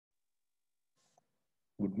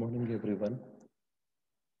Good morning, everyone.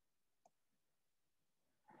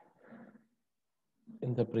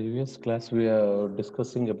 In the previous class, we are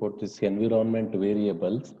discussing about this environment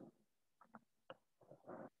variables.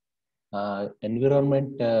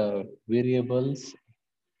 Environment variables,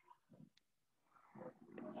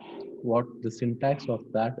 what the syntax of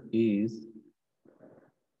that is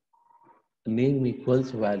name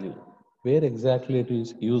equals value. Where exactly it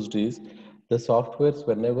is used is the softwares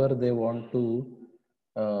whenever they want to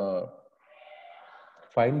uh,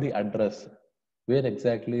 find the address where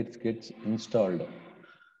exactly it gets installed.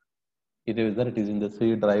 Whether it is in the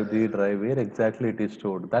C drive, D drive, where exactly it is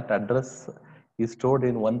stored. That address is stored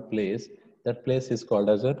in one place. That place is called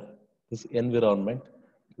as this environment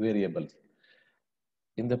variables.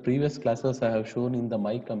 In the previous classes, I have shown in the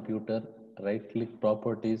My Computer right-click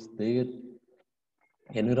properties. There,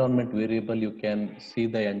 environment variable, you can see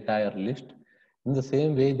the entire list. In the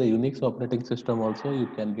same way, the Unix operating system also, you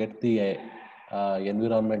can get the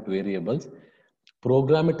environment variables.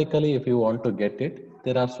 Programmatically, if you want to get it,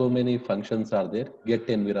 there are so many functions are there. Get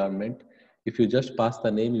environment. If you just pass the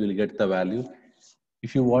name, you will get the value.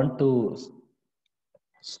 If you want to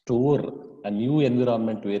store a new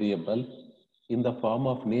environment variable in the form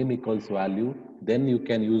of name equals value, then you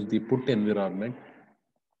can use the put environment,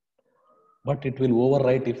 but it will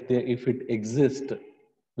overwrite if it exists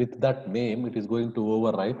with that name, it is going to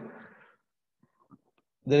overwrite.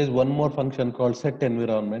 There is one more function called set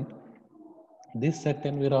environment. This set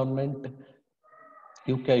environment,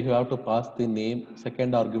 you have to pass the name,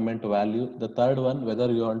 second argument value, the third one whether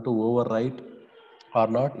you want to overwrite or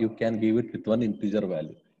not, you can give it with one integer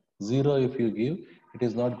value. Zero if you give, it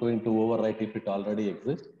is not going to overwrite if it already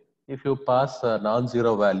exists. If you pass a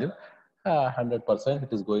non-zero value, 100% it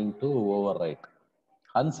is going to overwrite.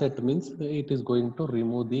 Unset means it is going to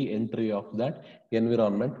remove the entry of that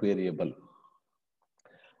environment variable.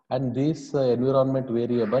 And this environment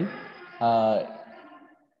variable, uh,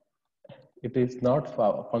 it is not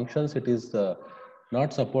functions, it is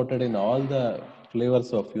not supported in all the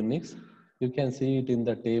flavors of Unix. You can see it in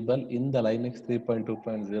the table in the Linux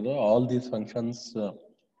 3.2.0. All these functions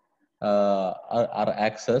are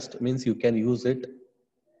accessed, means you can use it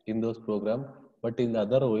in those programs. But in the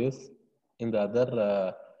other ways, in the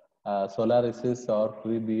other Solarisis or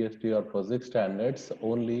FreeBSD or POSIX standards,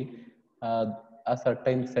 only uh, a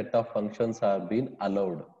certain set of functions have been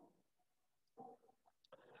allowed.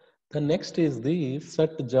 The next is the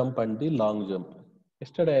set jump and the long jump.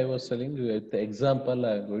 Yesterday I was telling you the example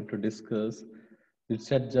I am going to discuss the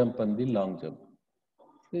set jump and the long jump.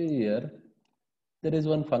 See here, there is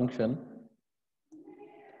one function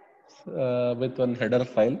with one header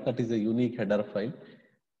file, that is a unique header file.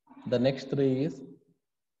 The next three is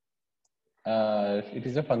it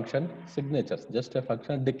is a function signatures, just a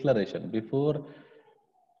function declaration. Before,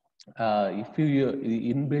 if you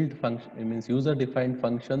inbuilt function, it means user defined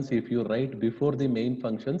functions, if you write before the main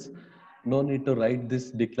functions, no need to write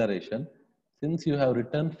this declaration. Since you have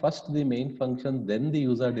written first the main function, then the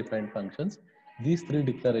user defined functions, these three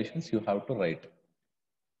declarations you have to write.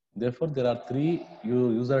 Therefore, there are three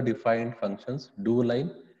user defined functions: do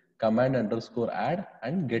line, command underscore add,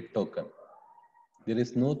 and get token. There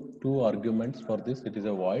is no two arguments for this, it is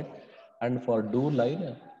a void. And for do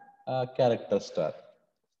line, character star.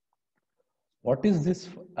 What is this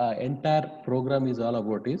entire program is all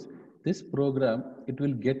about is, this program, it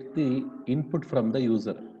will get the input from the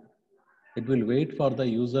user. It will wait for the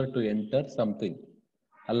user to enter something,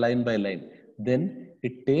 a line by line. Then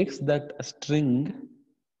it takes that string,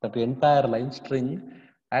 that entire line string,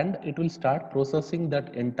 and it will start processing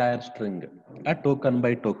that entire string, a token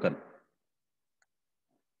by token.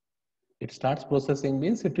 It starts processing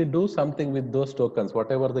means it will do something with those tokens,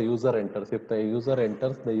 whatever the user enters. If the user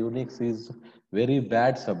enters the Unix is very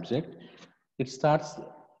bad subject, it starts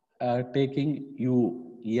taking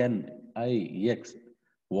U, N, I, X.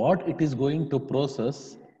 What it is going to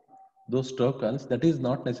process, those tokens, that is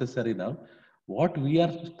not necessary now. What we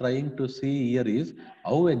are trying to see here is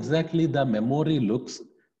how exactly the memory looks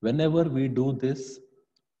whenever we do this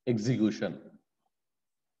execution.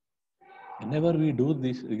 Whenever we do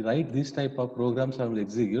this, write this type of programs and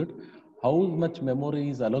execute, how much memory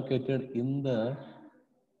is allocated in the,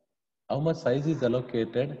 how much size is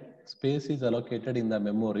allocated, space is allocated in the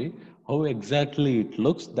memory, how exactly it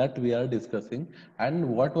looks, that we are discussing. And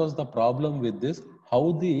what was the problem with this,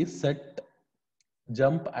 how the set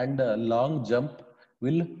jump and long jump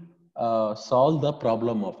will solve the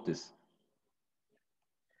problem of this.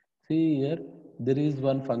 See here, there is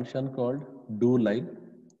one function called do line.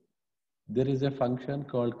 There is a function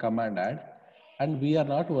called command add, and we are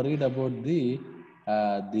not worried about the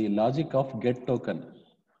logic of get token.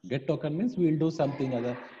 Get token means we will do something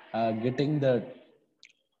other, getting the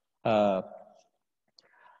uh,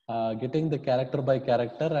 getting the character by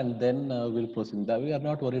character, and then we'll proceed. That we are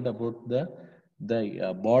not worried about the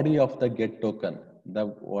body of the get token.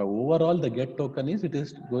 The overall the get token is it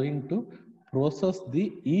is going to process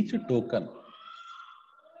the each token,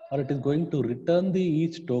 or it is going to return the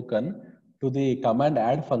each token to the command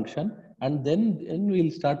add function, and then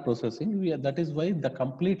we'll start processing. That is why the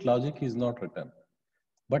complete logic is not written,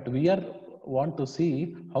 but we are want to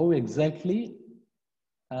see how exactly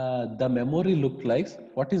the memory look like.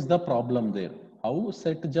 What is the problem there? How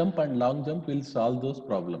set jump and long jump will solve those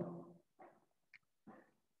problems?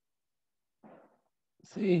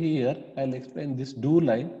 See here, I'll explain this do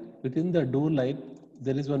line. Within the do line,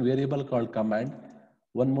 there is one variable called command,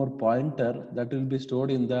 one more pointer that will be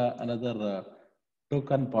stored in the another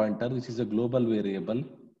token pointer, which is a global variable.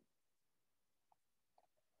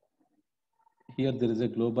 Here there is a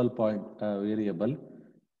global point variable.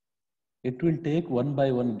 It will take one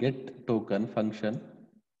by one get token function.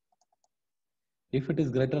 If it is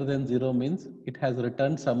greater than 0 means it has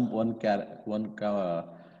returned some uh,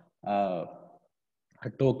 a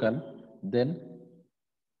token. Then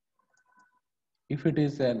if it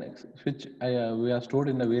is an switch, we are stored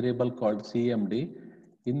in a variable called CMD.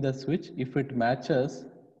 In the switch, if it matches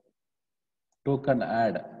token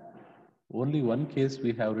add, only one case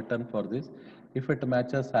we have written for this. If it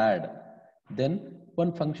matches add, then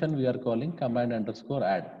one function we are calling command underscore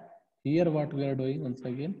add. Here what we are doing once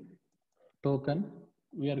again, token,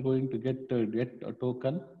 we are going to get a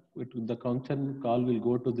token. The function call will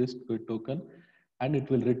go to this token and it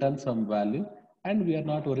will return some value, and we are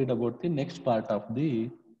not worried about the next part of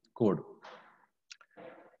the code.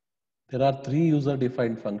 There are three user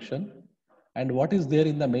defined function, and what is there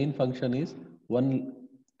in the main function is one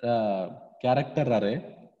character array.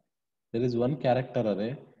 There is one character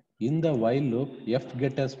array. In the while loop, f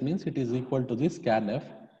get s means it is equal to this scanf.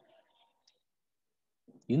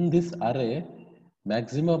 In this array,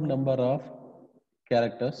 maximum number of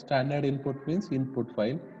characters, standard input means input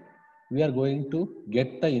file. We are going to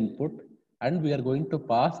get the input and we are going to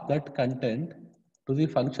pass that content to the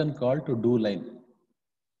function called to do line.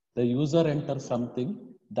 The user enters something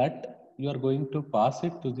that you are going to pass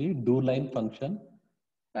it to the do line function,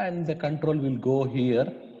 and the control will go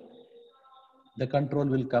here. The control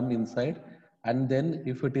will come inside, and then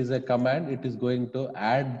if it is a command, it is going to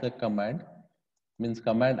add the command, means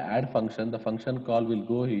command add function. The function call will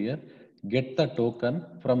go here, get the token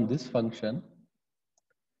from this function,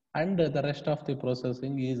 and the rest of the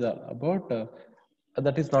processing is about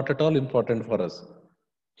that is not at all important for us.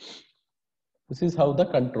 This is how the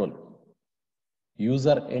control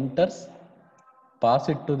user enters, pass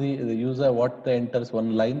it to the user what the enters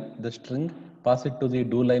one line, the string, pass it to the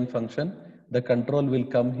do line function. The control will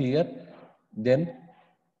come here, then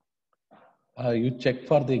you check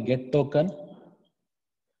for the get token.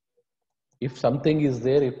 If something is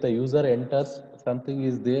there, if the user enters something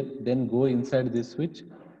is there, then go inside this switch.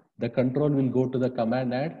 The control will go to the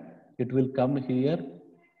command add. It will come here,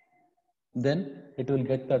 then it will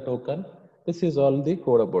get the token. This is all the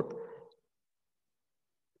code about.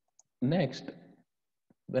 Next,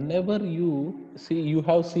 whenever you see, you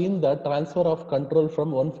have seen the transfer of control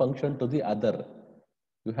from one function to the other.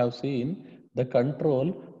 You have seen the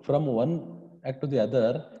control from one act to the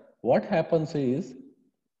other. What happens is,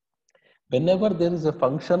 whenever there is a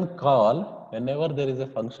function call,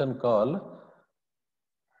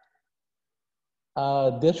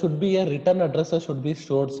 there should be a return address should be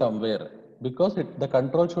stored somewhere, because the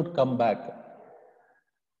control should come back.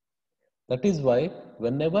 That is why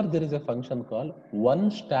whenever there is a function call,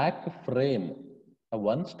 one stack frame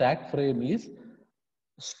is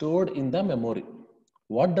stored in the memory.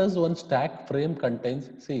 What does one stack frame contains?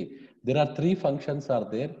 See, there are three functions are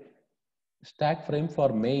there. Stack frame for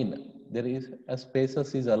main, there is a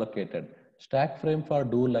spaces is allocated. Stack frame for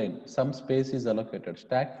do line, some space is allocated.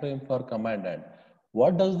 Stack frame for command add.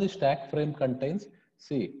 What does the stack frame contains?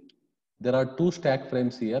 See, there are two stack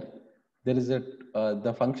frames here. There is a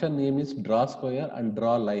the function name is draw square and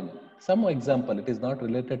draw line. Some example, it is not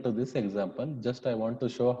related to this example. Just I want to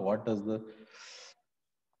show what does the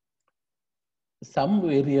some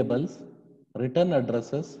variables, return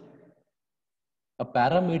addresses,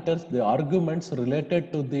 parameters, the arguments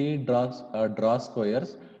related to the draw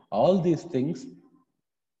squares, all these things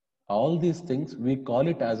we call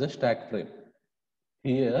it as a stack frame.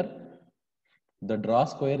 Here, the draw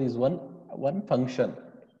square is one function.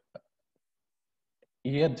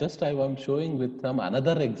 Here, just I am showing with some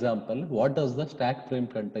another example. What does the stack frame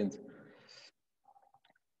contains?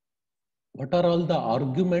 What are all the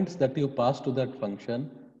arguments that you pass to that function?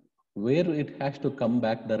 where it has to come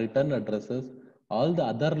back, the return addresses, all the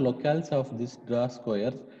other locales of this draw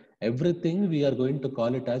squares, everything we are going to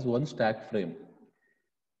call it as one stack frame.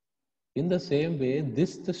 In the same way,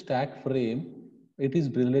 this the stack frame, it is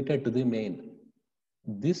related to the main.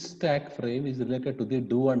 This stack frame is related to the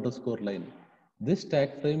do underscore line. This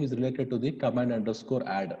stack frame is related to the command underscore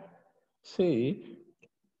add. See,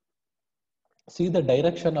 see the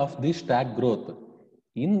direction of the stack growth.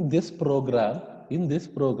 In this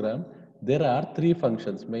program, there are three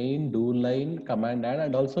functions: main, do line, command add,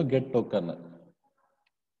 and also get token.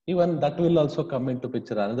 Even that will also come into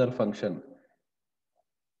picture, another function.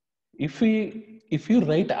 If you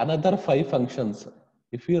write another five functions,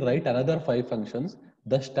 if you write another five functions,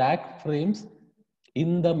 the stack frames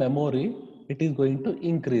in the memory, it is going to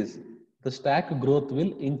increase. The stack growth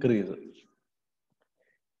will increase.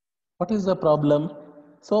 What is the problem?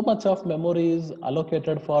 So much of memory is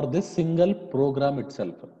allocated for this single program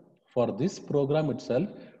itself. For this program itself,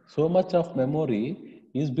 so much of memory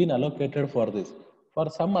is been allocated for this. For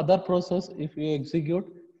some other process, if you execute,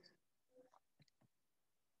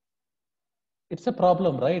 it's a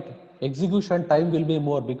problem, right? Execution time will be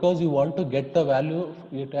more because you want to get the value.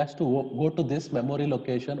 It has to go to this memory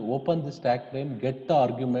location, open the stack frame, get the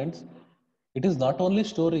arguments. It is not only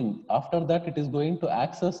storing. After that, it is going to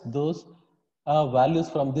access those values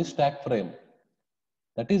from this stack frame.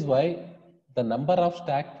 That is why the number of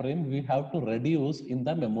stack frame we have to reduce in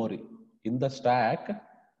the memory. In the stack,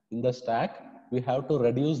 we have to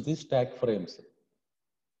reduce the stack frames.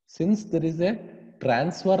 Since there is a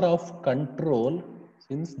transfer of control,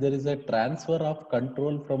 since there is a transfer of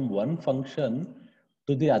control from one function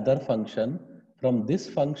to the other function, from this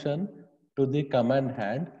function to the command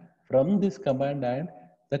hand, from this command hand,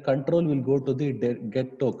 the control will go to the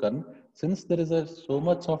get token. Since there is a so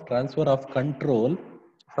much of transfer of control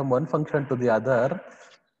from one function to the other,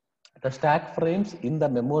 the stack frames in the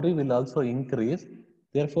memory will also increase.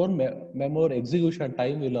 Therefore, memory execution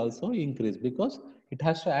time will also increase because it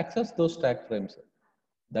has to access those stack frames.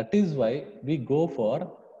 That is why we go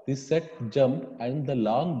for the set jump and the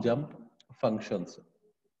long jump functions.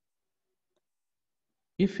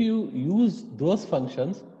 If you use those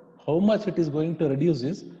functions, how much it is going to reduce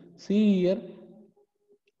is, see here,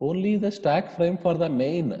 only the stack frame for the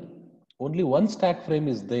main, only one stack frame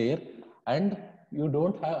is there, and you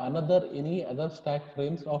don't have any other stack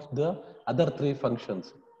frames of the other three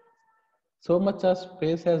functions. So much as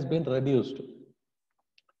space has been reduced.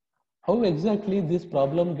 How exactly this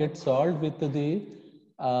problem gets solved with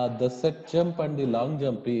the set jump and the long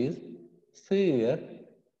jump is, see here,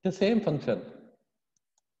 the same function.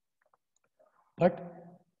 But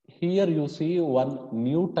here you see one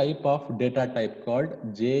new type of data type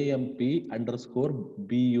called JMP underscore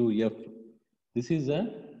BUF. This is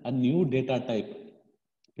a new data type.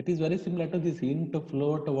 It is very similar to this int,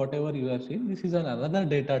 float, whatever you have seen. This is another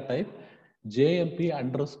data type, JMP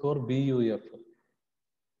underscore BUF.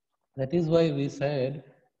 That is why we said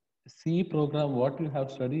C program, what you have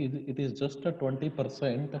studied, it is just a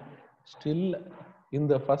 20%. Still in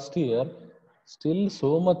the first year, still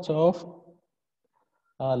so much of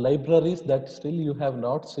libraries that still you have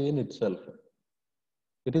not seen itself.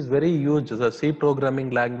 It is very huge, the C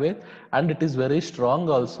programming language, and it is very strong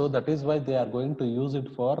also. That is why they are going to use it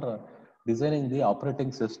for designing the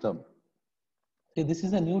operating system. See, this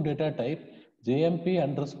is a new data type, JMP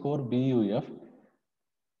underscore BUF,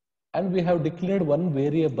 and we have declared one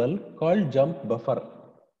variable called jump buffer.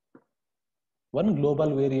 One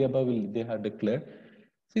global variable they have declared.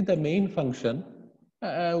 See the main function,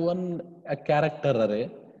 a character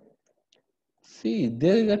array. See,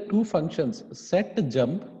 there are two functions, set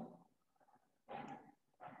jump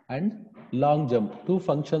and long jump. Two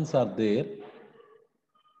functions are there.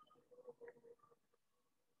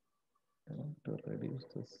 I want to reduce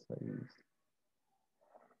the size.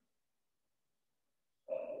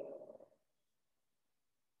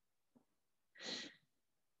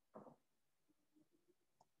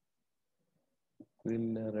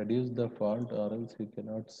 We'll reduce the font or else you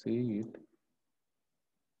cannot see it.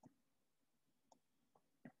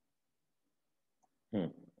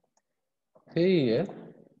 See here,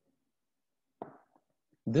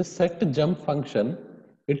 this set jump function,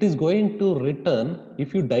 it is going to return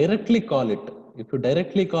if you directly call it. If you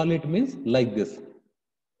directly call it means like this.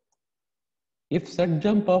 If set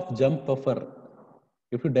jump of jump buffer,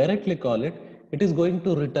 if you directly call it, it is going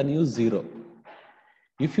to return you 0.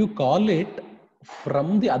 If you call it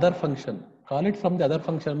from the other function,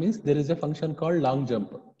 means there is a function called long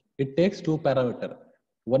jump. It takes two parameters.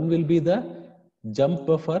 One will be the jump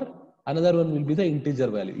buffer, another one will be the integer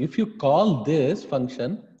value. If you call this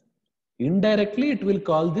function, Indirectly, it will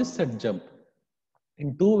call this set jump.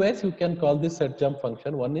 In two ways, you can call this set jump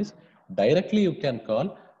function. One is directly you can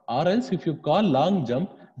call, or else if you call long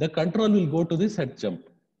jump, the control will go to the set jump.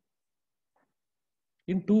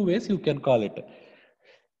 In two ways, you can call it.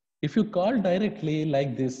 If you call directly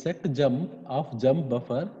like this set jump of jump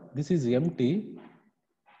buffer, this is empty,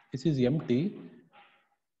 it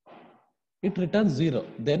returns 0.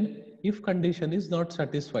 Then if condition is not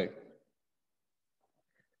satisfied,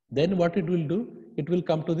 then what it will do? It will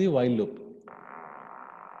come to the while loop.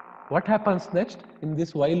 What happens next in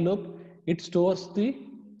this while loop? It stores the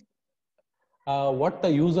what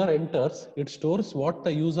the user enters. It stores what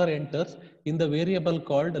the user enters in the variable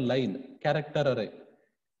called line character array.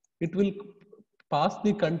 It will pass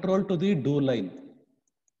the control to the do line.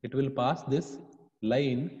 It will pass this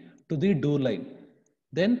line to the do line.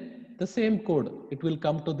 Then the same code, it will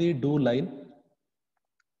come to the do line.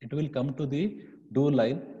 It will come to the do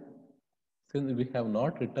line. Since we have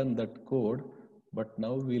not written that code, but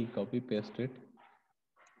now we'll copy paste it.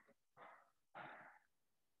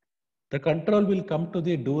 The control will come to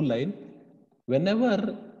the do line.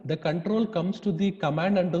 Whenever the control comes to the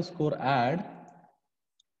command underscore add,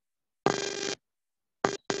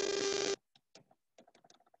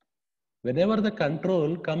 whenever the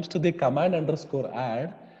control comes to the command underscore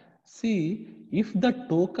add, see if the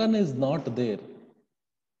token is not there.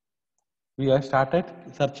 We have started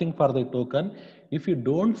searching for the token. If you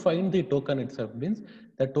don't find the token itself, means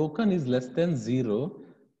the token is less than 0,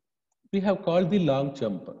 we have called the long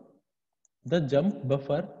jump. The jump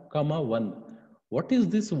buffer, comma 1. What is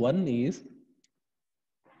this 1 is,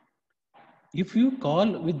 if you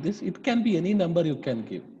call with this, it can be any number you can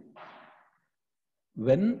give.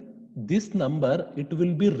 When this number, it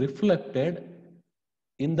will be reflected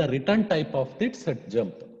in the return type of the set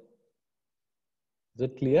jump. Is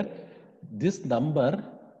it clear? This number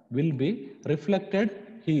will be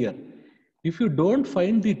reflected here. If you don't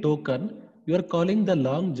find the token, you are calling the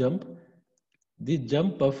long jump, the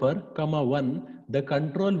jump buffer, comma 1, the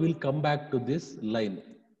control will come back to this line.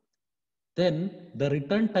 Then the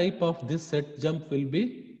return type of this set jump will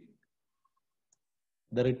be,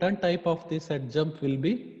 will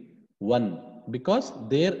be 1, because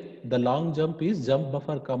there the long jump is jump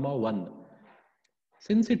buffer, comma 1.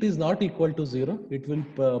 Since it is not equal to 0, it will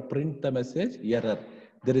print the message error.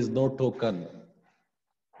 There is no token.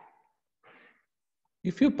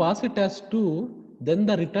 If you pass it as 2, then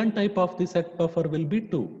the return type of the set buffer will be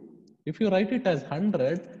 2. If you write it as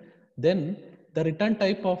 100, then the return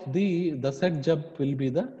type of the set jump will be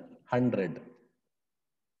the 100.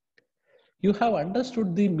 You have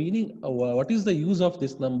understood the meaning, what is the use of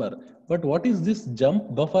this number. But what is this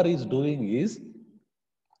jump buffer is doing is,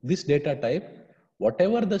 this data type,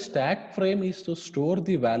 whatever the stack frame is to store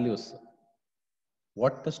the values,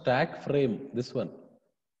 what the stack frame, this one,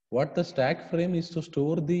 what the stack frame is to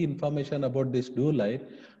store the information about this do line,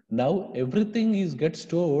 now everything is get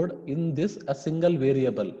stored in this a single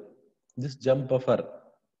variable, this jump buffer.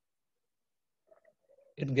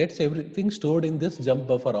 It gets everything stored in this jump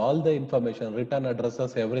buffer, all the information, return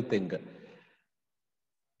addresses, everything.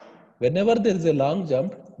 Whenever there is a long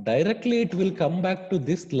jump, directly it will come back to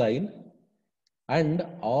this line, and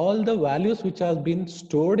all the values which have been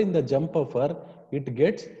stored in the jump buffer, it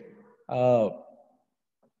gets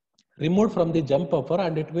removed from the jump buffer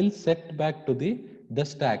and it will set back to the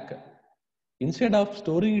stack. Instead of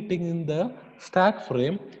storing it in the stack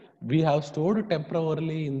frame, we have stored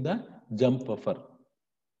temporarily in the jump buffer.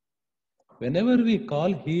 Whenever we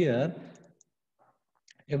call here,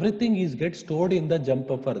 everything is get stored in the jump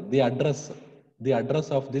buffer. The address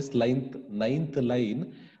of this ninth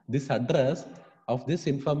line, this address of this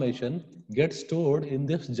information gets stored in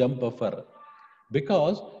this jump buffer,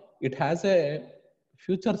 because it has a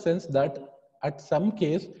future sense that at some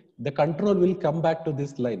case the control will come back to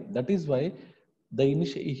this line. That is why the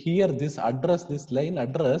here this address, this line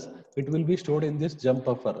address, it will be stored in this jump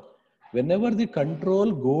buffer. Whenever the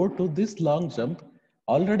control go to this long jump,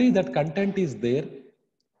 already that content is there.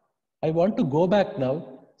 I want to go back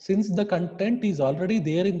now. Since the content is already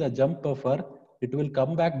there in the jump buffer, it will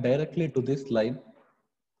come back directly to this line.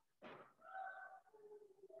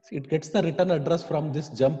 It gets the return address from this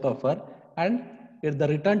jump buffer, and at the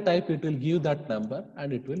return type, it will give that number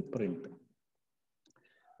and it will print.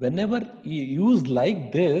 Whenever you use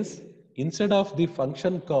like this, instead of the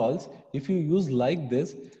function calls, if you use like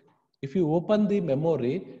this, if you open the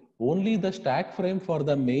memory, only the stack frame for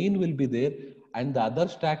the main will be there and the other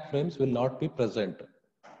stack frames will not be present.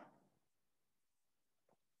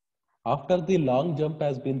 After the long jump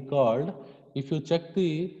has been called, if you check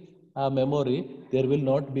the memory, there will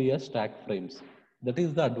not be a stack frames. That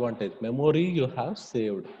is the advantage. Memory you have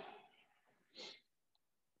saved.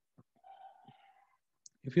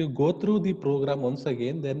 If you go through the program once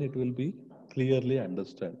again, then it will be clearly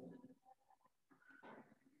understand.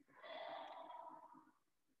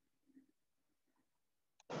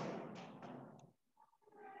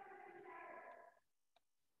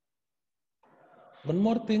 One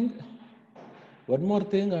more thing, one more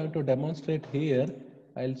thing I have to demonstrate here.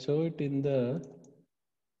 I'll show it in the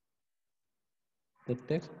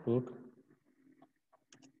textbook.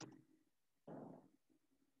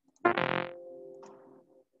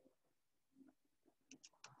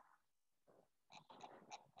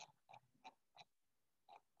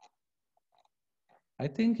 I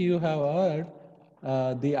think you have heard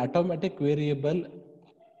the automatic variable,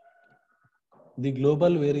 the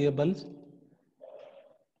global variables.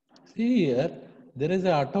 See here, there is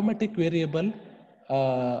an automatic variable,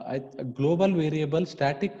 a global variable,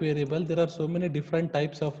 static variable. There are so many different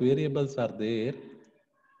types of variables are there.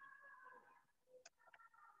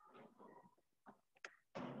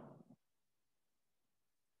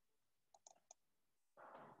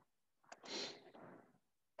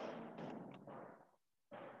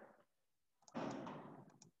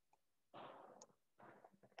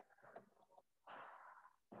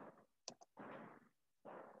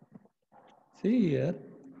 See here,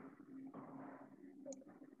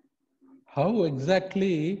 how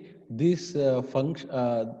exactly this function,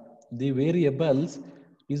 the variables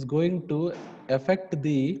is going to affect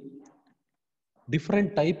the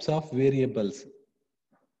different types of variables.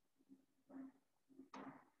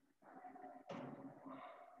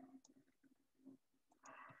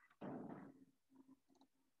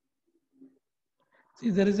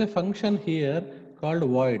 See, there is a function here called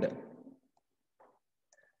void.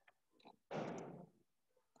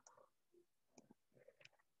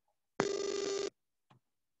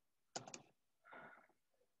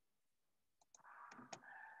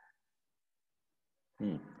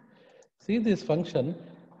 See this function,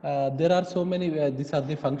 there are so many, these are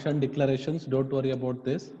the function declarations, don't worry about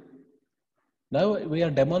this. Now we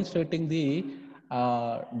are demonstrating the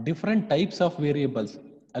different types of variables,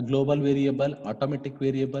 a global variable, automatic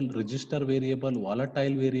variable, register variable,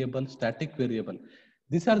 volatile variable, static variable.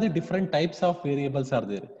 These are the different types of variables are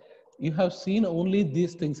there. You have seen only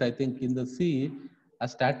these things, I think, in the C, a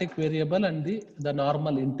static variable and the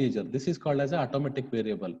normal integer. This is called as an automatic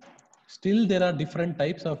variable. Still there are different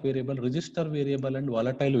types of variable, register variable and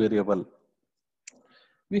volatile variable.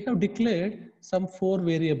 We have declared some 4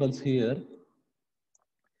 variables here.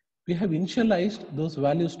 We have initialized those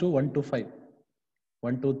values to 1 to 5.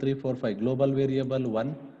 1, 2, 3, 4, 5. Global variable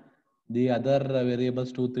 1, the other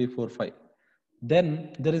variables 2, 3, 4, 5.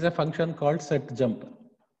 Then there is a function called set jump.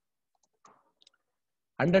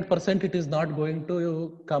 100% it is not going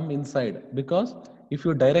to come inside, because if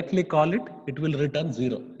you directly call it, it will return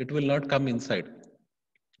 0. It will not come inside.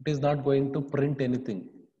 It is not going to print anything.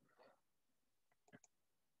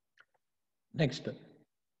 Next,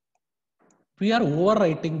 we are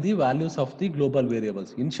overwriting the values of the global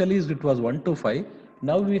variables. Initially it was 1 to 5.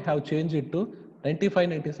 Now we have changed it to 95,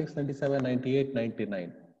 96, 97, 98,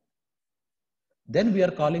 99. Then we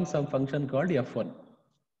are calling some function called F1.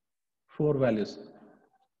 4 values.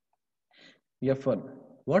 F1.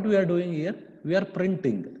 What we are doing here? We are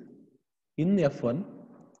printing in F1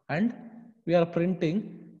 and we are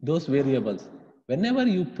printing those variables. Whenever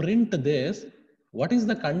you print this, what is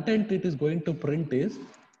the content it is going to print is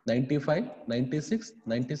 95, 96,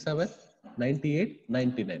 97, 98,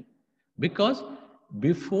 99. Because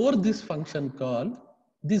before this function call,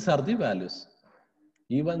 these are the values.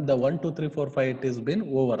 Even the 1, 2, 3, 4, 5, it has been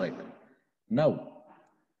overwritten. Now,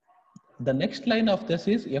 the next line of this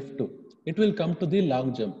is F2. It will come to the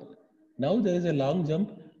long jump. Now there is a long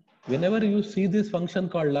jump. Whenever you see this function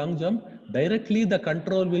called long jump, directly the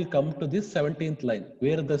control will come to this 17th line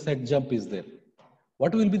where the set jump is there.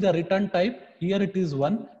 What will be the return type? Here it is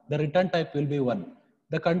 1. The return type will be 1.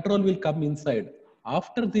 The control will come inside.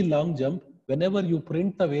 After the long jump, whenever you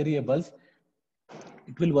print the variables,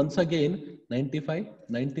 it will once again 95,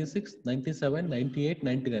 96, 97, 98,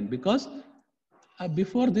 99, because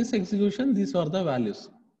before this execution, these are the values.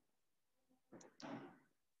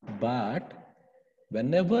 But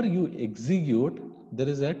whenever you execute, there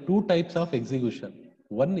is a 2 types of execution.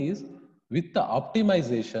 One is with the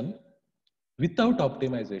optimization, without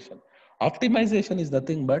optimization. Optimization is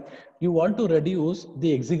nothing but you want to reduce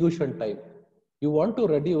the execution time. You want to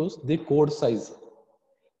reduce the code size.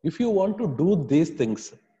 If you want to do these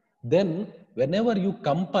things, then whenever you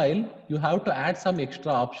compile, you have to add some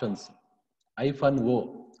extra options. -O,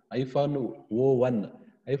 -O1,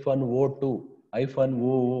 -O2. -OS,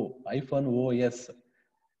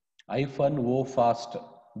 -O fast.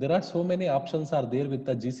 There are so many options are there with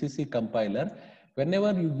the GCC compiler.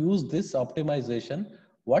 Whenever you use this optimization,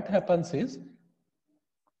 what happens is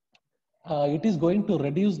it is going to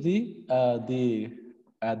reduce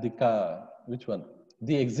which one,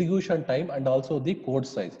 the execution time and also the code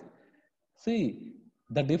size. See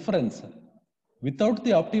the difference. Without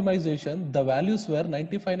the optimization, the values were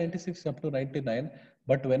 95, 96 up to 99.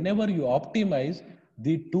 But whenever you optimize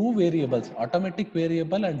the two variables, automatic and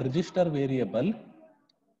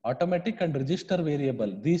register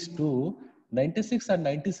variable, these two, 96 and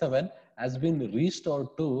 97 has been restored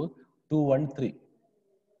to 213.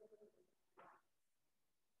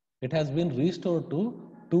 It has been restored to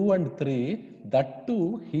 2 and 3, that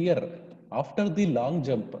too here after the long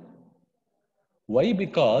jump. Why?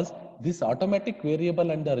 Because this automatic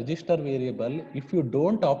variable and the register variable, if you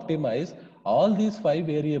don't optimize, all these 5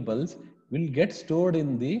 variables will get stored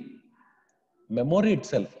in the memory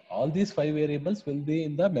itself. All these 5 variables will be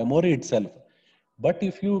in the memory itself. But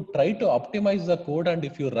if you try to optimize the code and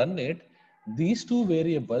if you run it, these two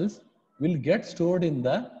variables will get stored in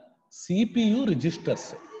the CPU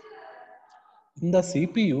registers. In the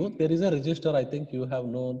CPU, there is a register. I think you have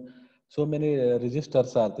known so many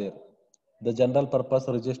registers are there. The general purpose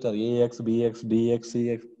register, AX, BX, DX,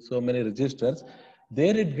 CX, so many registers.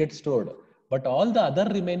 There it gets stored. But all the other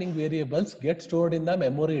remaining variables get stored in the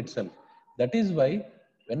memory itself. That is why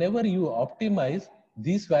whenever you optimize,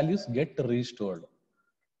 these values get restored.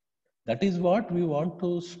 That is what we want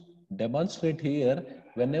to demonstrate here.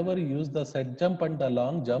 Whenever you use the set jump and the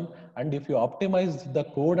long jump, and if you optimize the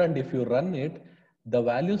code and if you run it, the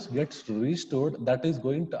values gets restored. That is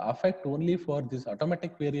going to affect only for this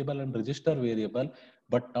automatic variable and register variable,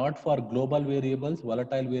 but not for global variables,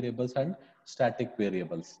 volatile variables, and static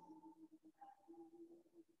variables.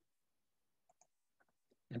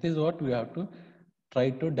 That is what we have to try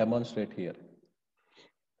to demonstrate here.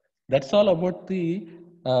 That's all about the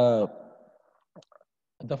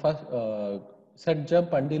first set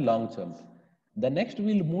jump and the long jump. The next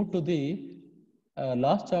we'll move to the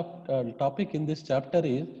last topic in this chapter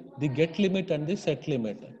is the get limit and the set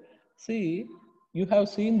limit. See, you have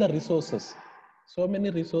seen the resources. So many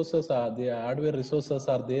resources are the hardware resources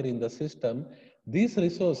are there in the system. These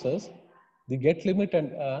resources, the get limit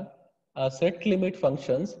and set limit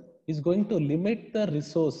functions is going to limit the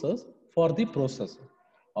resources for the process.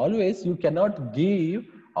 Always you cannot give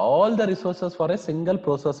all the resources for a single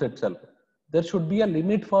process itself. There should be a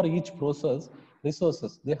limit for each process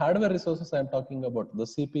resources. The hardware resources I am talking about, the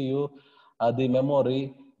CPU, the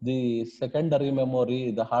memory, the secondary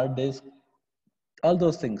memory, the hard disk, all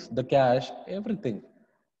those things, the cache, everything.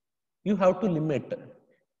 You have to limit.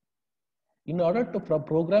 In order to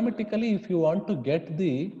programmatically, if you want to get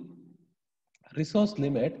the resource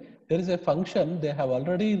limit, there is a function they have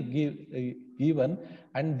already given,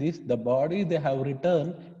 and the body they have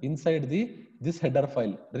written inside this header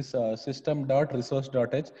file,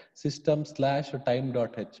 system.resource.h,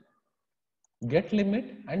 system/time.h. Get limit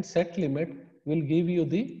and set limit will give you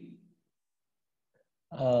the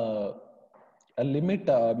a limit,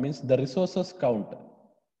 means the resources count.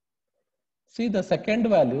 See the second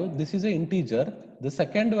value, this is an integer. The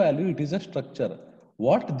second value, it is a structure.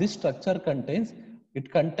 What this structure contains? It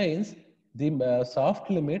contains the soft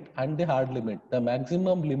limit and the hard limit, the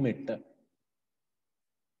maximum limit.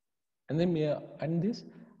 And then and this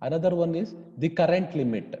another one is the current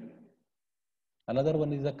limit. Another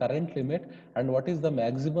one is the current limit, and what is the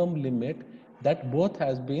maximum limit, that both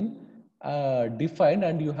has been defined,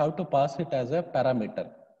 and you have to pass it as a parameter.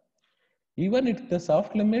 Even if the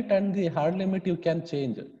soft limit and the hard limit you can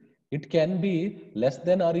change. It can be less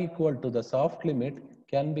than or equal to the soft limit,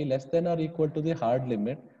 can be less than or equal to the hard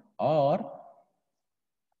limit, or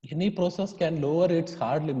any process can lower its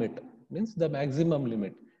hard limit, means the maximum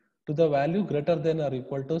limit, to the value greater than or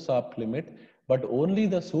equal to soft limit, but only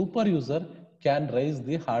the super user can raise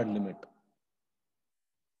the hard limit.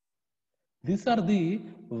 These are the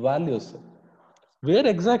values. Where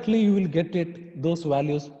exactly you will get it, those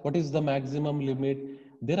values? What is the maximum limit?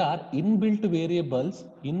 There are inbuilt variables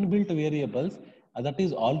that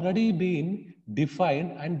is already been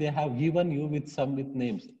defined, and they have given you with some with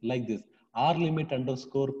names like this: R limit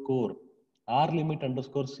underscore core, R limit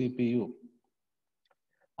underscore CPU,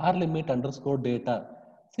 R limit underscore data.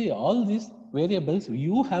 See, all these variables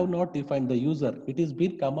you have not defined, the user. It is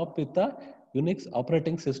been come up with the Unix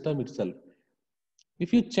operating system itself.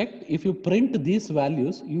 If you check, if you print these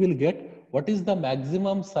values, you will get what is the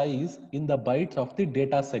maximum size in the bytes of the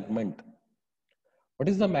data segment. What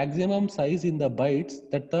is the maximum size in the bytes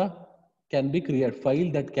that can be created, file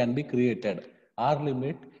that can be created. r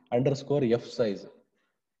limit underscore f size.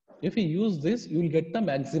 If you use this, you will get the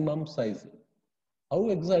maximum size. How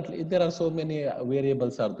exactly? There are so many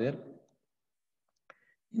variables are there.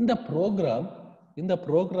 In the program,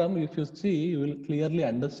 if you see, you will clearly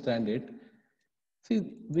understand it. See,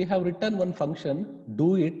 we have written one function,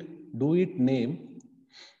 do it name.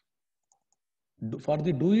 For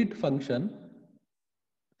the do it function,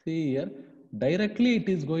 see here, directly it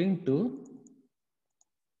is going to,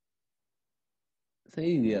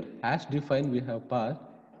 say here, hash define we have passed.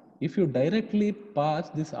 If you directly pass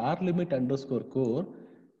this r limit underscore core,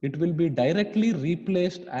 it will be directly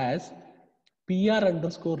replaced as pr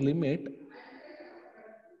underscore limit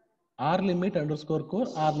r limit underscore core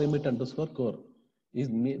r limit underscore core. Is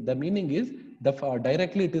the meaning is the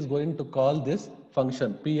directly it is going to call this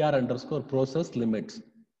function pr underscore process limits.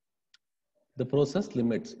 The process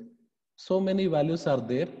limits. So many values are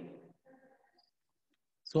there.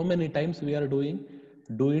 So many times we are doing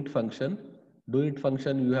do it function. Do it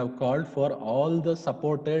function you have called for all the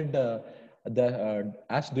supported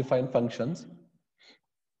as defined functions.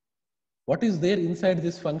 What is there inside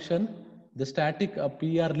this function? The static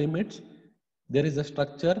PR limits. There is a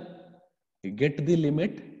structure. Get the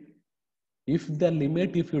limit. If the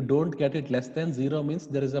limit, if you don't get it less than 0 means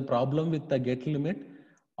there is a problem with the get limit,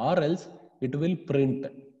 or else it will print.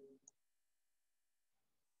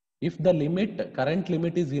 If the limit, current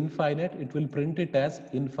limit is infinite, it will print it as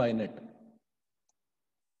infinite.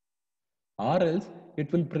 Or else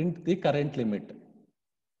it will print the current limit.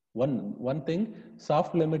 One thing,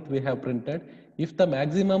 soft limit we have printed. If the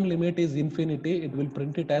maximum limit is infinity, it will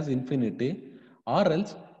print it as infinity, or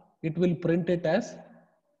else it will print it as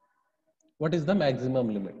what is the maximum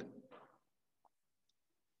limit.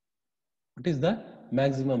 What is the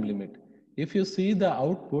maximum limit? If you see the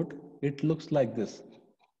output, it looks like this.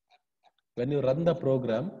 When you run the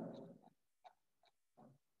program,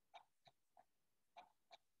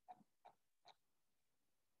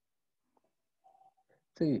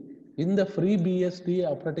 see, in the free BSD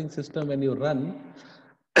operating system, when you run,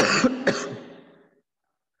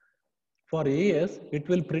 for AS, it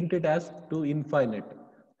will print it as to infinite.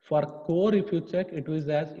 For core, if you check, it is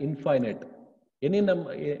as infinite. Any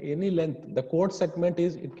length, the code segment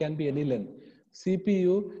is, it can be any length.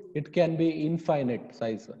 CPU, it can be infinite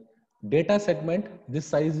size. Data segment, this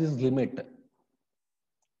size is limit.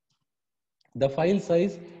 The file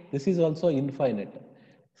size, this is also infinite.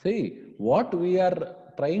 See, what we are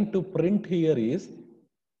trying to print here is,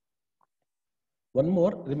 one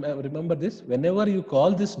more, remember this, whenever you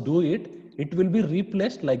call this do it, it will be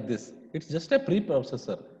replaced like this. It's just a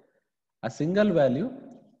preprocessor. A single value,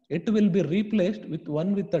 it will be replaced with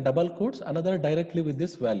one with the double quotes, another directly with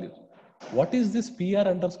this value. What is this PR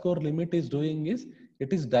underscore limit is doing is,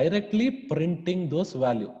 it is directly printing those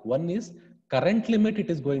value. One is current limit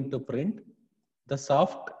it is going to print, the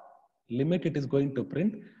soft limit it is going to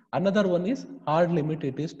print, another one is hard limit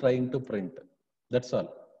it is trying to print. That's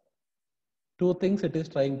all. Two things it is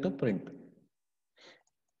trying to print.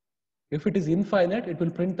 If it is infinite, it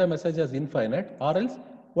will print the message as infinite, or else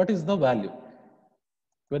what is the value?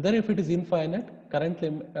 Whether if it is infinite,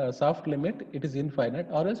 soft limit, it is infinite,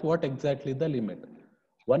 or else what exactly the limit.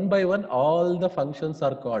 One by one, all the functions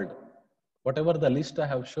are called. Whatever the list I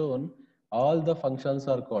have shown, all the functions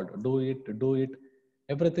are called. Do it,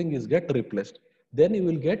 everything is get replaced. Then you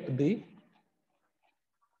will get the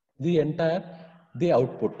entire, the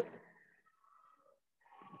output.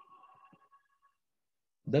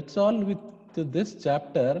 That's all with this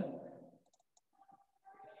chapter.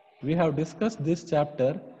 We have discussed this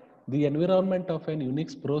chapter, the environment of an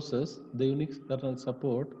Unix process, the Unix kernel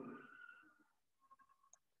support.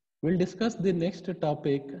 We'll discuss the next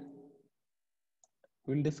topic.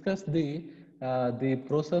 We'll discuss the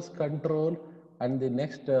process control and the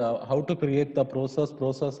next how to create the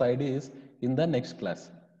process IDs in the next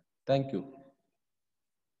class. Thank you.